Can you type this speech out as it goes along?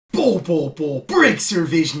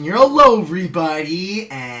BrixerVision, hello everybody,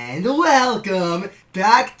 and welcome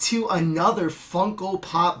back to another Funko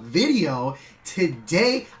Pop video.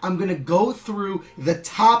 Today, I'm going to go through the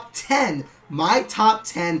top 10, my top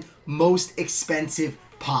 10 most expensive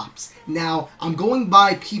pops. Now, I'm going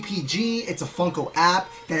by PPG. It's a Funko app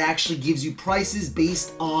that actually gives you prices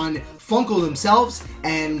based on Funko themselves,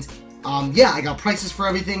 and yeah, I got prices for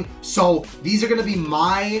everything. So these are going to be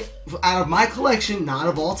out of my collection, not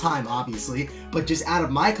of all time, obviously, but just out of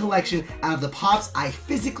my collection, out of the pops I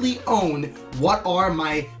physically own, what are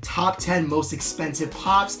my top 10 most expensive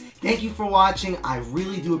pops. Thank you for watching. I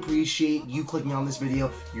really do appreciate you clicking on this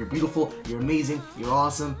video. You're beautiful, you're amazing, you're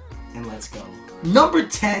awesome, and let's go. Number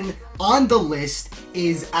 10 on the list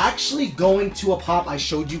is actually going to a pop I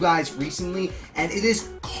showed you guys recently, and it is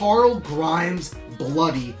Carl Grimes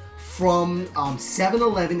Bloody from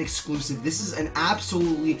 7-Eleven exclusive. This is an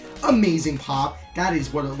absolutely amazing pop. That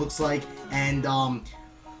is what it looks like. And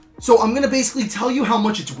so I'm going to basically tell you how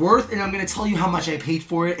much it's worth, and I'm going to tell you how much I paid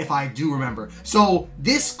for it if I do remember. So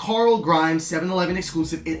this Carl Grimes 7-Eleven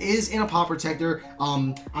exclusive, it is in a pop protector.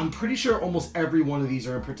 I'm pretty sure almost every one of these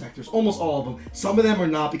are in protectors, almost all of them. Some of them are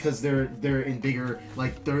not because they're in bigger,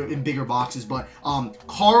 like they're in bigger boxes. But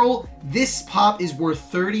Carl, this pop is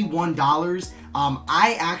worth $31.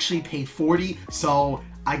 I actually paid $40, so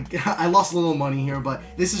I lost a little money here, but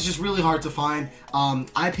this is just really hard to find.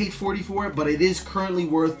 I paid $40 for it, but it is currently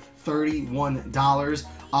worth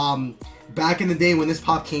 $31. Back in the day when this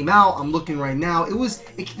pop came out, I'm looking right now,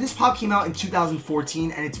 this pop came out in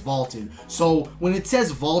 2014 and it's vaulted. So when it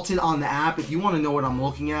says vaulted on the app, if you want to know what I'm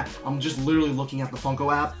looking at, I'm just literally looking at the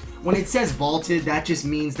Funko app. When it says vaulted, that just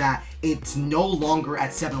means that it's no longer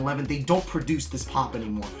at 7-Eleven. They don't produce this pop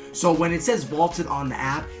anymore. So when it says vaulted on the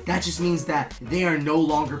app, that just means that they are no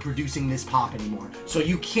longer producing this pop anymore. So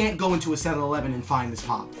you can't go into a 7-Eleven and find this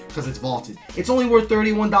pop because it's vaulted. It's only worth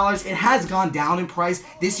 $31. It has gone down in price.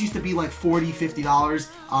 This used to be like $40,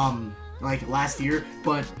 $50 like last year,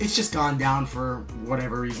 but it's just gone down for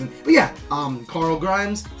whatever reason. But yeah, Carl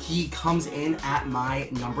Grimes, he comes in at my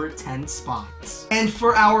number 10 spots. And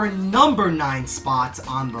for our number 9 spots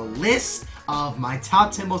on the list of my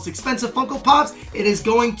top 10 most expensive Funko Pops, it is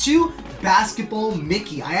going to Basketball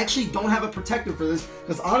Mickey. I actually don't have a protector for this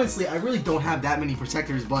because honestly, I really don't have that many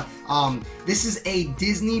protectors, but this is a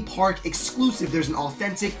Disney Park exclusive. There's an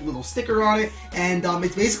authentic little sticker on it, and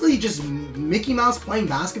it's basically just Mickey Mouse playing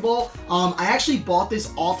basketball. I actually bought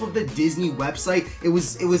this off of the Disney website. It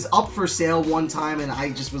was up for sale one time, and I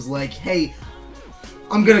just was like, hey,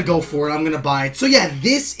 I'm gonna go for it. I'm gonna buy it. So yeah,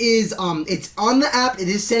 this is it's on the app. It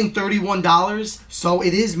is saying $31, so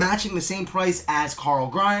it is matching the same price as Carl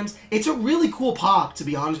Grimes. It's a really cool pop, to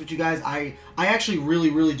be honest with you guys. I actually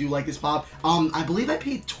really do like this pop. I believe I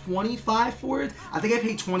paid $25 for it. I think I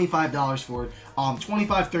paid $25 for it. $25,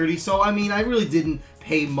 $30. So I mean, I really didn't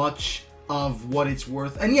pay much of what it's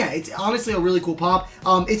worth, and yeah, it's honestly a really cool pop.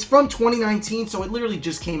 It's from 2019, so it literally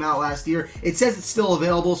just came out last year. It says it's still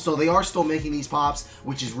available, so they are still making these pops,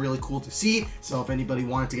 which is really cool to see. So if anybody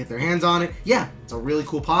wanted to get their hands on it, yeah, it's a really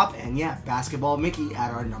cool pop. And yeah, Basketball Mickey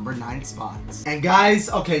at our number 9 spots. And guys,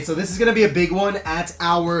 okay, so this is gonna be a big one at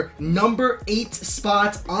our number 8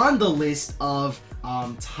 spot on the list of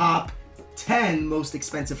top 10 most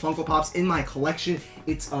expensive Funko Pops in my collection.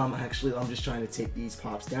 It's actually, I'm just trying to take these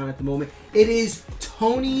pops down at the moment. It is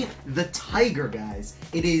Tony the Tiger, guys.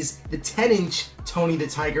 It is the 10-inch Tony the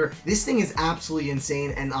Tiger. This thing is absolutely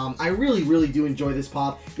insane, and I really do enjoy this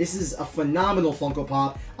pop. This is a phenomenal Funko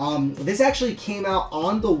Pop. This actually came out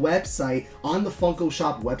on the website, on the Funko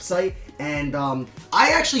Shop website, and I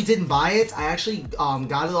actually didn't buy it. I actually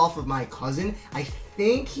got it off of my cousin. I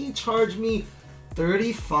think he charged me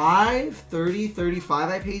 $35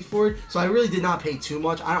 I paid for it, so I really did not pay too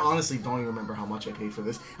much. I honestly don't even remember how much I paid for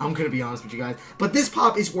this. I'm gonna be honest with you guys, but this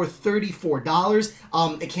pop is worth $34.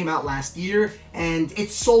 It came out last year, and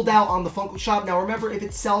it's sold out on the Funko Shop. Now remember, if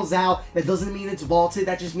it sells out, that doesn't mean it's vaulted.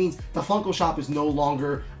 That just means the Funko Shop is no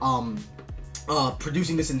longer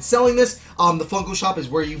producing this and selling this. The Funko Shop is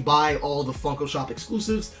where you buy all the Funko Shop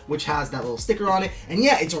exclusives, which has that little sticker on it. And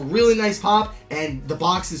yeah, it's a really nice pop, and the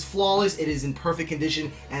box is flawless. It is in perfect condition,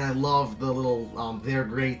 and I love the little they're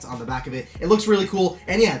great on the back of it. It looks really cool.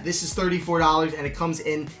 And yeah, this is $34, and it comes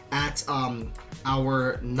in at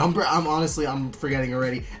our number, I'm forgetting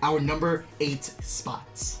already, our number 8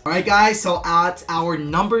 spots. All right, guys, so at our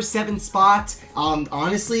number 7 spot,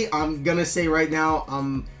 honestly, I'm gonna say right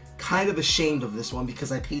now, kind of ashamed of this one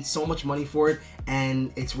because I paid so much money for it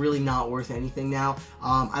and it's really not worth anything now.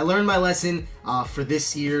 I learned my lesson for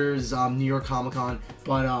this year's New York Comic Con,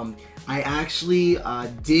 but I actually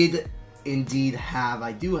did indeed have,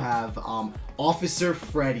 I do have, Officer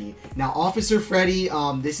Freddy. Now, Officer Freddy,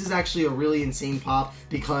 this is actually a really insane pop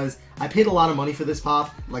because I paid a lot of money for this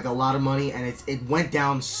pop, like a lot of money, and it went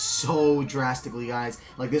down so drastically, guys.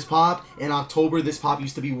 Like this pop, in October, this pop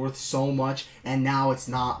used to be worth so much, and now it's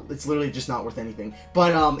not. It's literally just not worth anything.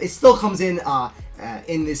 But it still comes in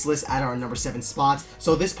this list at our number 7 spots.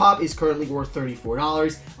 So this pop is currently worth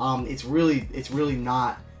 $34. It's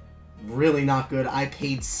really not good. I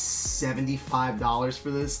paid $75 for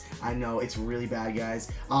this. I know it's really bad,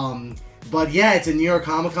 guys. But yeah, it's a New York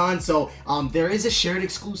Comic Con, so there is a shared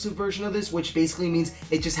exclusive version of this, which basically means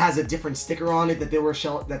it just has a different sticker on it that they were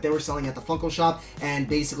selling at the Funko shop, and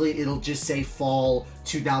basically it'll just say Fall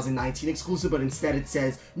 2019 exclusive, but instead it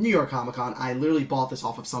says New York Comic Con. I literally bought this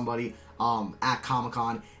off of somebody at Comic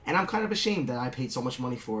Con, and I'm kind of ashamed that I paid so much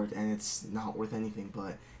money for it, and it's not worth anything.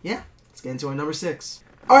 But yeah, let's get into our number 6.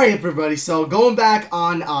 Alright, everybody, so going back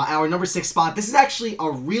on our number 6 spot, this is actually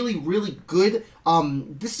a really good,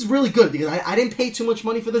 this is really good because I didn't pay too much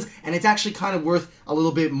money for this, and it's actually kind of worth a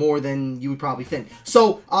little bit more than you would probably think.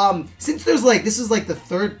 So, since there's this is like the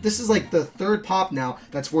third pop now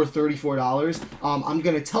that's worth $34, I'm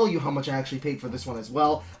gonna tell you how much I actually paid for this one as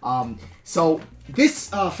well. So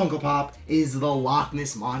this Funko Pop is the Loch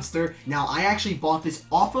Ness Monster. Now, I actually bought this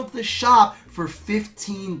off of the shop for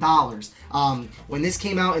 $15. When this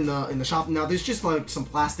came out in the shop, now there's just like some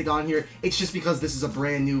plastic on here. It's just because this is a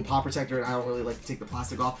brand new pop protector and I don't really like to take the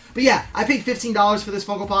plastic off. But yeah, I paid $15 for this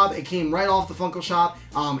Funko Pop. It came right off the Funko shop.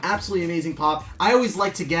 Absolutely amazing pop. I always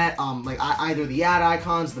like to get either the ad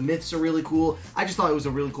icons, the myths are really cool. I just thought it was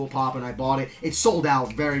a really cool pop and I bought it. It sold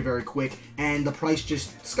out very quick and the price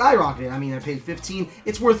just skyrocketed. I mean, I paid $15.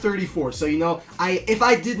 It's worth $34. So, you know, if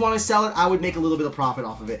I did want to sell it, I would make a little bit of profit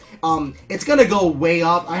off of it. It's gonna go way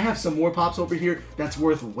up. I have some more pops over here that's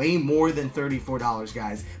worth way more than $34,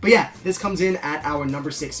 guys. But yeah, this comes in at our number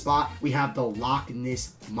 6 spot. We have the Loch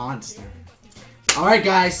Ness Monster. Alright,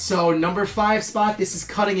 guys, so number 5 spot, this is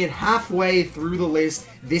cutting it halfway through the list.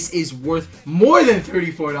 This is worth more than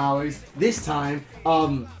 $34 this time.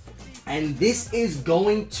 And this is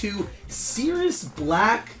going to Sirius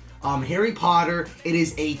Black, Harry Potter. It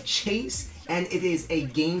is a chase, and it is a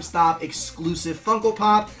GameStop exclusive Funko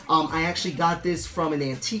Pop. I actually got this from an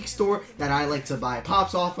antique store that I like to buy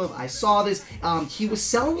pops off of. I saw this. He was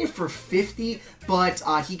selling it for $50, but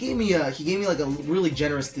he gave me like a really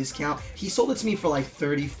generous discount. He sold it to me for like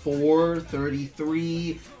 $34,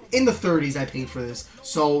 $33. In the 30s I paid for this,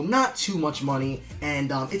 so not too much money,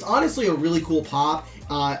 and it's honestly a really cool pop.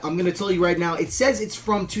 I'm gonna tell you right now, it says it's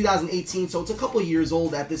from 2018, so it's a couple years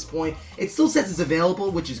old at this point. It still says it's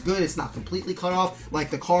available, which is good. It's not completely cut off like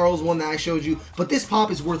the Carl's one that I showed you, but this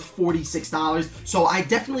pop is worth $46, so I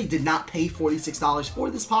definitely did not pay $46 for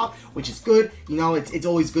this pop, which is good. You know, it's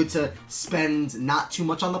always good to spend not too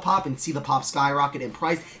much on the pop and see the pop skyrocket in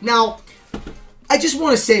price. Now, I just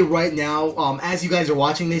want to say right now, as you guys are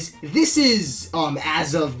watching this, this is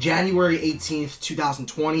as of January 18th,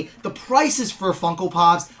 2020. The prices for Funko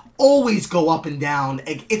Pops always go up and down.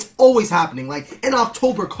 It's always happening. Like in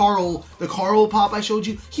October, the Carl Pop I showed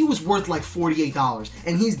you, he was worth like $48,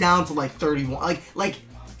 and he's down to like $31. Like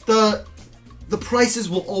the prices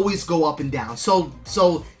will always go up and down. So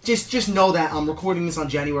just know that I'm recording this on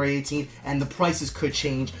January 18th, and the prices could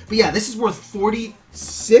change. But yeah, this is worth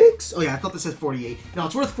 $46. Oh yeah, I thought this said $48. No,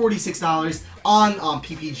 it's worth $46 on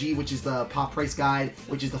PPG, which is the Pop Price Guide,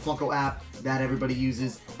 which is the Funko app that everybody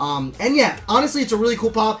uses. And yeah, honestly, it's a really cool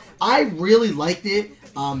pop. I really liked it.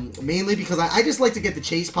 Mainly because I just like to get the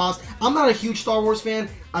chase pops. I'm not a huge Star Wars fan.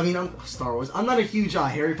 I mean, I'm not a huge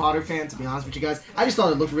Harry Potter fan, to be honest with you guys. I just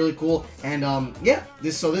thought it looked really cool, and yeah,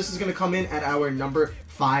 this is gonna come in at our number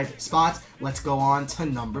 5 spots. Let's go on to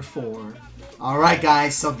number 4. All right,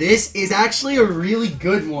 guys. So this is actually a really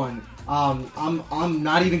good one. I'm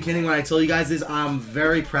not even kidding when I tell you guys this. I'm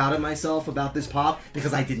very proud of myself about this pop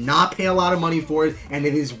because I did not pay a lot of money for it, and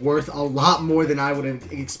it is worth a lot more than I would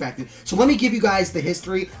have expected. So let me give you guys the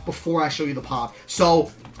history before I show you the pop.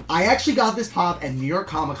 So I actually got this pop at New York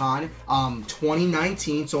Comic Con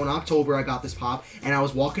 2019. So in October I got this pop, and I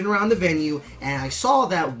was walking around the venue, and I saw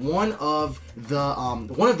that one of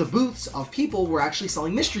the booths of people were actually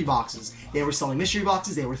selling mystery boxes. They were selling mystery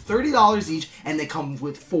boxes. They were $30 each, and they come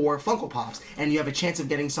with 4 Funko Pops, and you have a chance of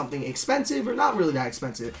getting something expensive or not really that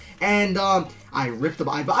expensive. And I ripped the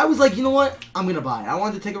buy, but I was like, you know what? I'm gonna buy it. I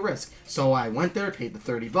wanted to take a risk, so I went there, paid the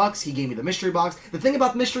 $30. He gave me the mystery box. The thing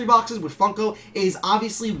about mystery boxes with Funko is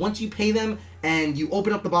obviously once you pay them and you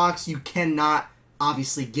open up the box, you cannot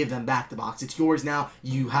obviously give them back the box. It's yours now.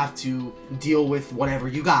 You have to deal with whatever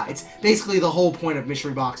you got. It's basically the whole point of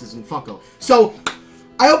mystery boxes in Funko. So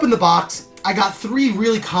I opened the box. I got 3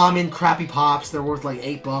 really common crappy pops. They're worth like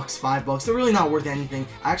 $8, $5. They're really not worth anything.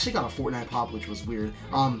 I actually got a Fortnite pop, which was weird.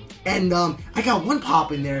 I got 1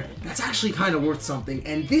 pop in there that's actually kind of worth something.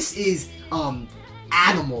 And this is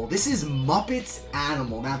Animal. This is Muppets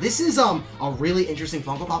Animal. Now this is a really interesting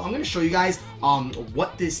Funko Pop. I'm gonna show you guys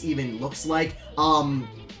what this even looks like.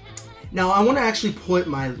 Now, I want to actually put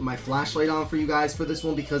my flashlight on for you guys for this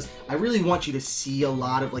one because I really want you to see a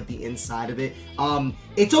lot of, like, the inside of it.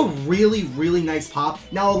 It's a really, really nice pop.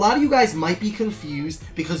 Now, a lot of you guys might be confused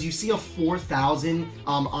because you see a 4,000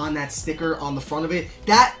 on that sticker on the front of it.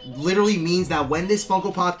 That literally means that when this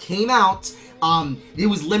Funko Pop came out, it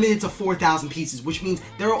was limited to 4,000 pieces, which means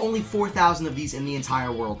there are only 4,000 of these in the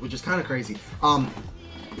entire world, which is kind of crazy.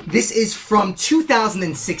 This is from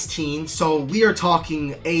 2016, so we are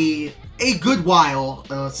talking a good while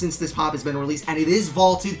since this pop has been released, and it is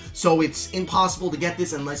vaulted, so it's impossible to get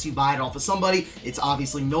this unless you buy it off of somebody. It's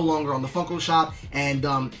obviously no longer on the Funko shop, and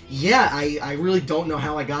yeah, I really don't know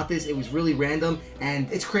how I got this. It was really random, and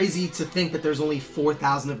it's crazy to think that there's only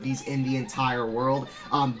 4,000 of these in the entire world.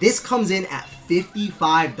 This comes in at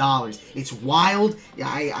 $55. It's wild.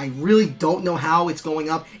 I really don't know how it's going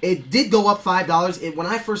up. It did go up $5. When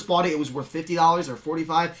I first bought it, it was worth $50 or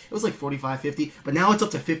 $45. It was like $45, $50, but now it's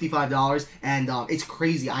up to $55. And it's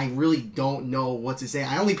crazy. I really don't know what to say.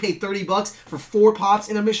 I only paid $30 for 4 pops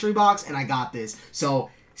in a mystery box, and I got this. So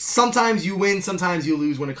sometimes you win, sometimes you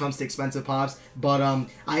lose when it comes to expensive pops. But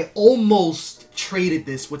I almost traded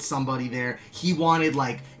this with somebody there. He wanted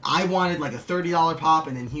I wanted like a $30 pop,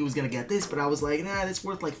 and then he was gonna get this, but I was like, nah, it's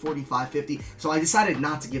worth like $45, $50. So I decided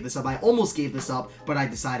not to give this up. I almost gave this up, but I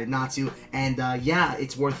decided not to. And yeah,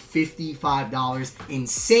 it's worth $55.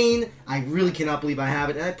 Insane. I really cannot believe I have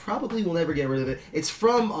it, and I probably will never get rid of it. It's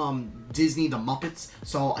from Disney, The Muppets.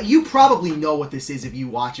 So you probably know what this is if you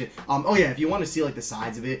watch it. Oh yeah, if you want to see like the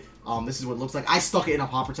sides of it, this is what it looks like. I stuck it in a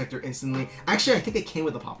pop protector instantly. Actually, I think it came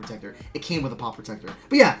with a pop protector. It came with a pop protector.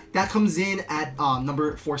 But yeah, that comes in at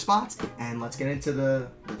number 4 spots. And let's get into the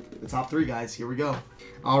top 3, guys. Here we go.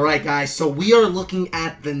 Alright, guys. So we are looking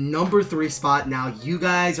at the number 3 spot. Now, you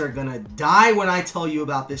guys are gonna die when I tell you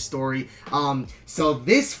about this story. So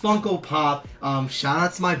this Funko Pop, shout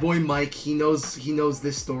out to my boy Mike. He knows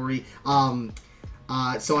this story.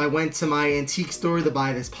 So I went to my antique store to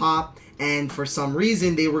buy this pop. And for some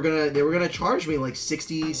reason, they were gonna charge me like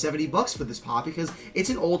 60, 70 bucks for this pop because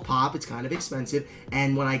it's an old pop. It's kind of expensive.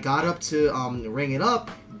 And when I got up to ring it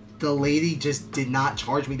up, the lady just did not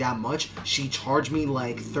charge me that much. She charged me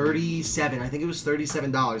like $37. I think it was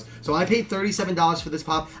 $37. So I paid $37 for this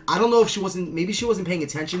pop. I don't know if maybe she wasn't paying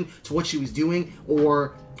attention to what she was doing,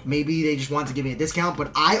 or maybe they just wanted to give me a discount,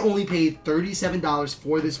 but I only paid $37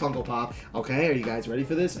 for this Funko Pop. Okay, are you guys ready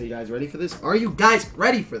for this? Are you guys ready for this? Are you guys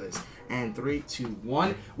ready for this? And 3, 2,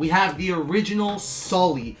 1. We have the original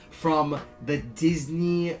Sully from the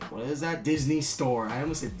Disney, what is that? Disney store. I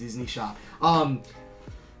almost said Disney shop.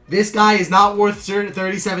 This guy is not worth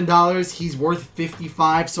 $37. He's worth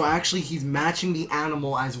 $55. So actually, he's matching the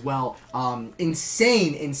animal as well.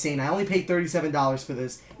 Insane, insane. I only paid $37 for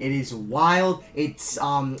this. It is wild. It's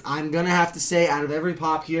I'm gonna have to say, out of every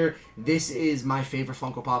pop here, this is my favorite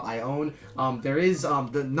Funko Pop I own. There is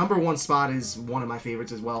the number 1 spot is one of my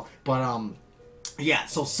favorites as well. But yeah.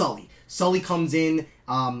 So Sully comes in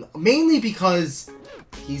mainly because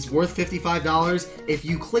he's worth $55. If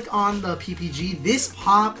you click on the PPG, this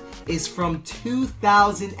pop is from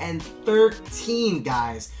 2013,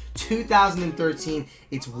 guys. 2013.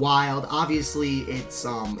 It's wild. Obviously, it's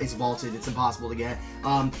vaulted. It's impossible to get.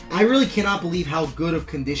 I really cannot believe how good of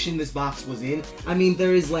condition this box was in. I mean,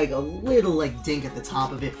 there is like a little like dink at the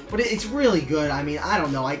top of it, but it's really good. I mean, I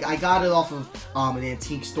don't know. I got it off of an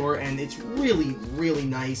antique store, and it's really, really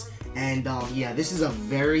nice. And yeah, this is a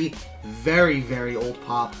very, very, very old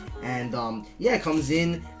pop. And yeah, it comes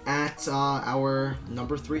in at our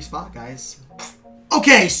number 3 spot, guys.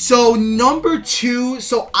 Okay, so number 2,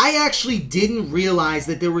 so I actually didn't realize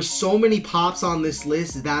that there were so many pops on this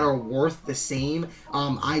list that are worth the same.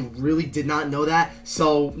 I really did not know that.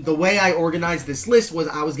 So the way I organized this list was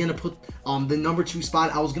I was going to put the number 2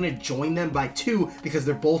 spot, I was going to join them by 2 because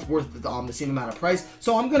they're both worth the same amount of price.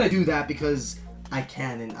 So I'm going to do that because I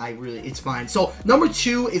can, and it's fine. So number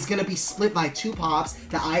 2 is gonna be split by 2 pops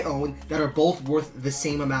that I own that are both worth the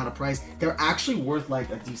same amount of price. They're actually worth like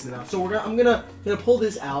a decent amount. So I'm gonna pull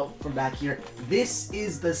this out from back here. This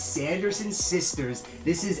is the Sanderson sisters.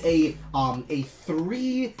 This is a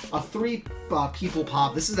 3 people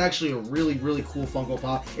pop. This is actually a really, really cool Funko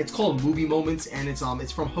Pop. It's called Movie Moments, and it's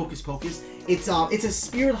from Hocus Pocus. It's a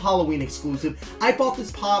Spirit Halloween exclusive. I bought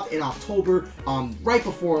this pop in October, right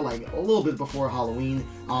before, like a little bit before Halloween.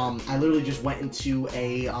 I literally just went into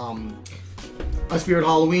a Spirit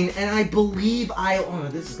Halloween, and I believe oh,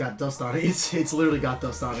 this has got dust on it. It's literally got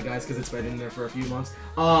dust on it, guys, because it's been in there for a few months.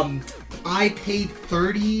 I paid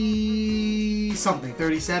 30 something,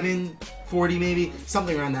 37, 40 maybe,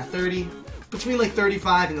 something around that, 30, between like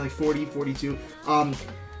 35 and like 40, 42.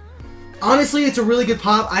 Honestly, it's a really good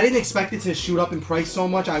pop. I didn't expect it to shoot up in price so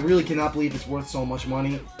much. I really cannot believe it's worth so much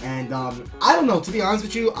money. And I don't know, to be honest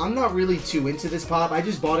with you, I'm not really too into this pop. I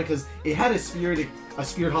just bought it because it had a Spirit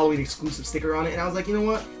Halloween exclusive sticker on it, and I was like, you know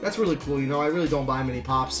what, that's really cool. You know, I really don't buy many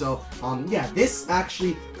pops. So yeah, this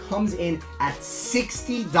actually comes in at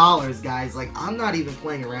 $60, guys. Like, I'm not even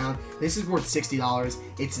playing around. This is worth $60.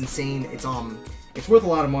 It's insane. It's worth a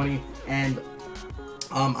lot of money, and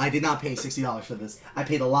I did not pay $60 for this. I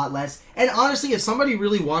paid a lot less. And honestly, if somebody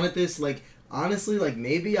really wanted this, like, honestly, like,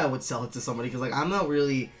 maybe I would sell it to somebody, because, like, I'm not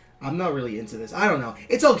really into this. I don't know.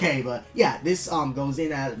 It's okay, but yeah, this goes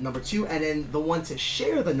in at number 2, and then the one to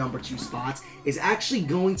share the number 2 spots is actually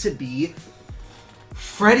going to be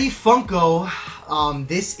Freddy Funko.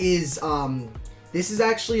 This is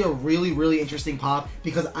actually a really, really interesting pop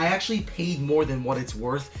because I actually paid more than what it's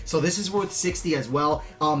worth. So this is worth 60 as well.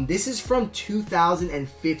 This is from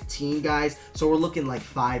 2015, guys. So we're looking like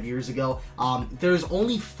 5 years ago. There's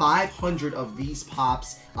only 500 of these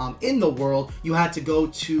pops in the world. You had to go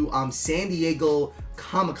to San Diego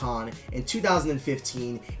Comic-Con in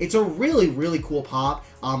 2015. It's a really, really cool pop.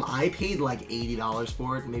 I paid like $80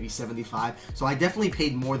 for it, maybe $75, so I definitely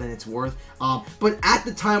paid more than it's worth. But at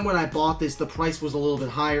the time when I bought this, the price was a little bit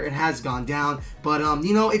higher. It has gone down, but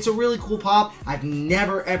you know, it's a really cool pop. I've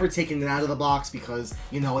never ever taken it out of the box because,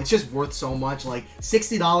 you know, it's just worth so much. Like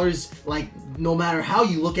 $60, like, no matter how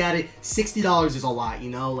you look at it, $60 is a lot, you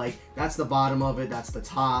know? Like, that's the bottom of it, that's the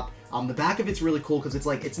top. The back of it's really cool because it's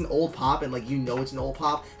like, it's an old pop, and like, you know it's an old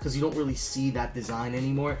pop because you don't really see that design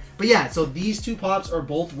anymore. But yeah, so these two pops are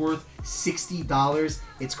both worth $60.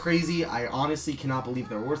 It's crazy. I honestly cannot believe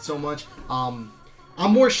they're worth so much. I'm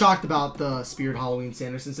more shocked about the Spirit Halloween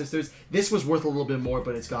Sanderson sisters. This was worth a little bit more,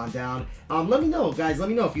 but it's gone down. Let me know, guys. Let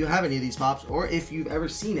me know if you have any of these pops, or if you've ever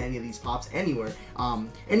seen any of these pops anywhere. And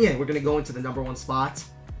yeah, we're gonna go into the number 1 spot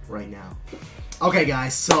right now. Okay,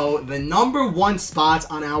 guys, so the number 1 spot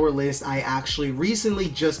on our list I actually recently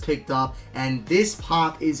just picked up, and this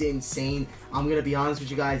pop is insane. I'm gonna be honest with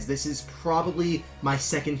you guys, this is probably my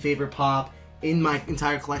second favorite pop in my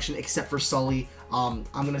entire collection, except for Sully. I'm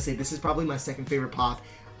gonna say this is probably my second favorite pop.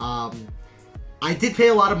 I did pay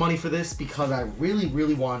a lot of money for this because I really,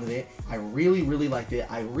 really wanted it. I really, really liked it.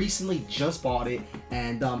 I recently just bought it,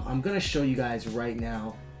 and I'm gonna show you guys right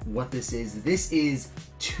now what this is. This is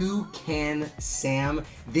Toucan Sam.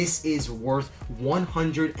 This is worth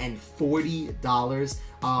 $140.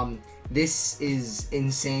 This is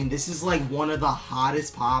insane. This is like one of the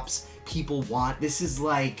hottest pops people want. This is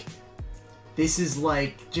like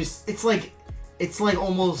just, it's like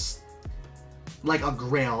almost like a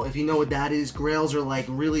grail, if you know what that is. Grails are like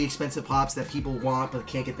really expensive pops that people want but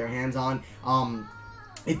can't get their hands on.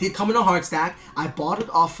 It did come in a hard stack. I bought it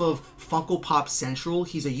off of Funko Pop Central.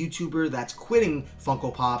 He's a YouTuber that's quitting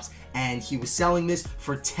Funko Pops, and he was selling this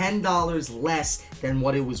for $10 less than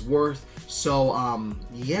what it was worth. So,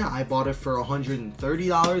 yeah, I bought it for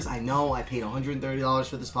 $130. I know I paid $130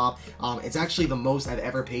 for this pop. It's actually the most I've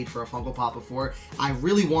ever paid for a Funko Pop before. I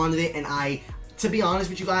really wanted it, and to be honest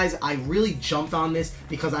with you guys, I really jumped on this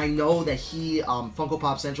because I know that he, Funko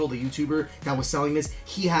Pop Central, the YouTuber that was selling this,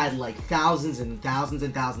 he had like thousands and thousands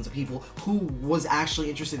and thousands of people who was actually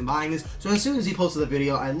interested in buying this. So as soon as he posted the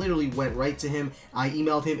video, I literally went right to him. I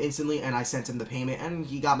emailed him instantly, and I sent him the payment, and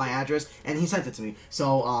he got my address, and he sent it to me.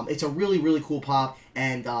 So it's a really, really cool pop,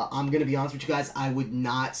 and I'm gonna be honest with you guys, I would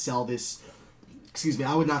not sell this. Excuse me,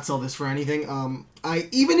 I would not sell this for anything.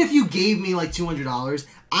 Even if you gave me like $200,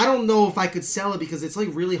 I don't know if I could sell it because it's like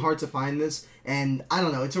really hard to find this, and I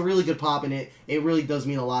don't know, it's a really good pop, and it really does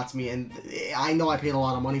mean a lot to me, and I know I paid a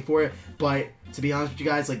lot of money for it, but to be honest with you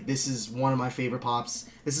guys, like, this is one of my favorite pops.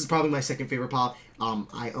 This is probably my second favorite pop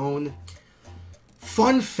I own.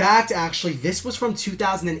 Fun fact, actually, this was from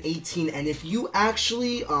 2018, and if you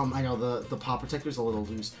actually, I know the pop protector's a little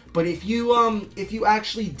loose, but if you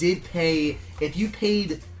actually did pay, if you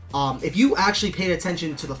paid if you actually paid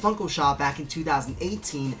attention to the Funko shop back in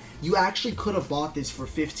 2018, you actually could have bought this for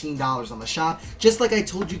 $15 on the shop. Just like I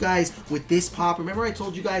told you guys with this pop. Remember I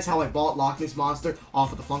told you guys how I bought Loch Ness Monster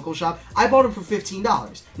off of the Funko shop? I bought him for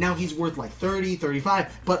 $15. Now he's worth like $30, $35,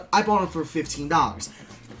 but I bought him for $15.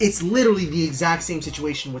 It's literally the exact same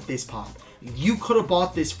situation with this pop. You could have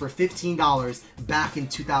bought this for $15 back in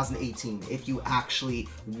 2018 if you actually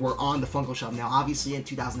were on the Funko shop. Now, obviously, in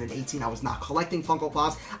 2018, I was not collecting Funko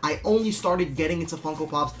Pops. I only started getting into Funko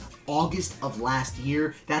Pops August of last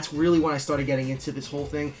year. That's really when I started getting into this whole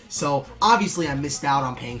thing. So, obviously, I missed out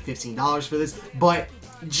on paying $15 for this, but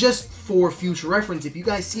just for future reference, if you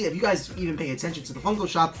guys see it, if you guys even pay attention to the Funko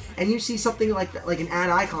shop and you see something like that, like an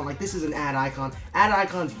ad icon, like this is an ad icon. Ad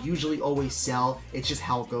icons usually always sell. It's just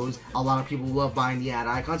how it goes. A lot of people love buying the ad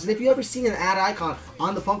icons. And if you ever see an ad icon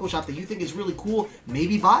on the Funko shop that you think is really cool,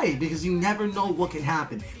 maybe buy it, because you never know what can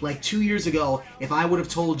happen. Like 2 years ago, if I would have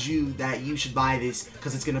told you that you should buy this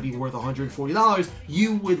because it's going to be worth $140,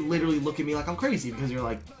 you would literally look at me like I'm crazy, because you're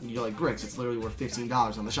like Brix, it's literally worth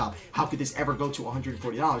 $15 on the shop. How could this ever go to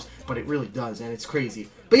 $140? But it really does, and it's crazy.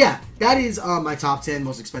 But yeah, that is my top 10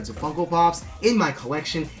 most expensive Funko Pops in my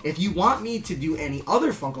collection. If you want me to do any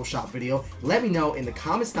other Funko Shop video, let me know in the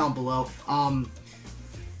comments down below.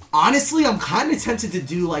 Honestly, I'm kind of tempted to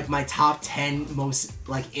do like my top 10 most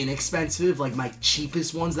like inexpensive, like my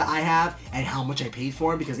cheapest ones that I have and how much I paid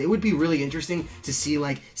for them, because it would be really interesting to see,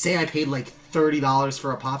 like, say I paid like $30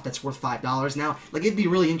 for a pop that's worth $5 now. Like, it'd be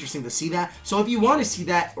really interesting to see that. So if you want to see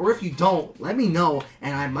that, or if you don't, let me know,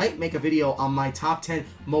 and I might make a video on my top 10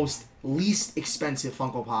 most least expensive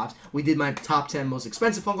Funko Pops. We did my top 10 most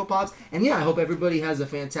expensive Funko Pops, and yeah, I hope everybody has a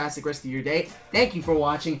fantastic rest of your day. Thank you for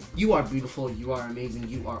watching. You are beautiful, you are amazing,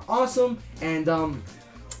 you are awesome, and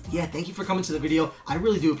yeah, thank you for coming to the video. I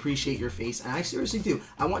really do appreciate your face, and I seriously do.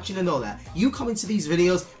 I want you to know that. You come into these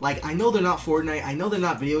videos, like, I know they're not Fortnite, I know they're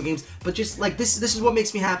not video games, but just, like, this is what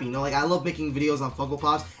makes me happy, you know? Like, I love making videos on Funko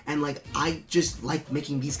Pops, and, like, I just like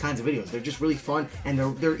making these kinds of videos. They're just really fun, and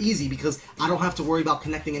they're easy, because I don't have to worry about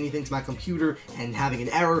connecting anything to my computer and having an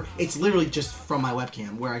error. It's literally just from my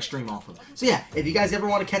webcam, where I stream off of. So yeah, if you guys ever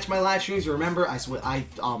want to catch my live streams, remember, I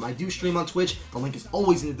do stream on Twitch. The link is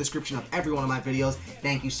always in the description of every one of my videos.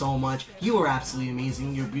 Thank you so much. You are absolutely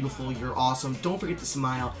amazing. You're beautiful. You're awesome. Don't forget to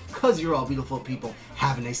smile, because you're all beautiful people.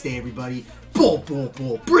 Have a nice day, everybody.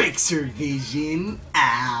 BrixerVision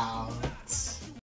out.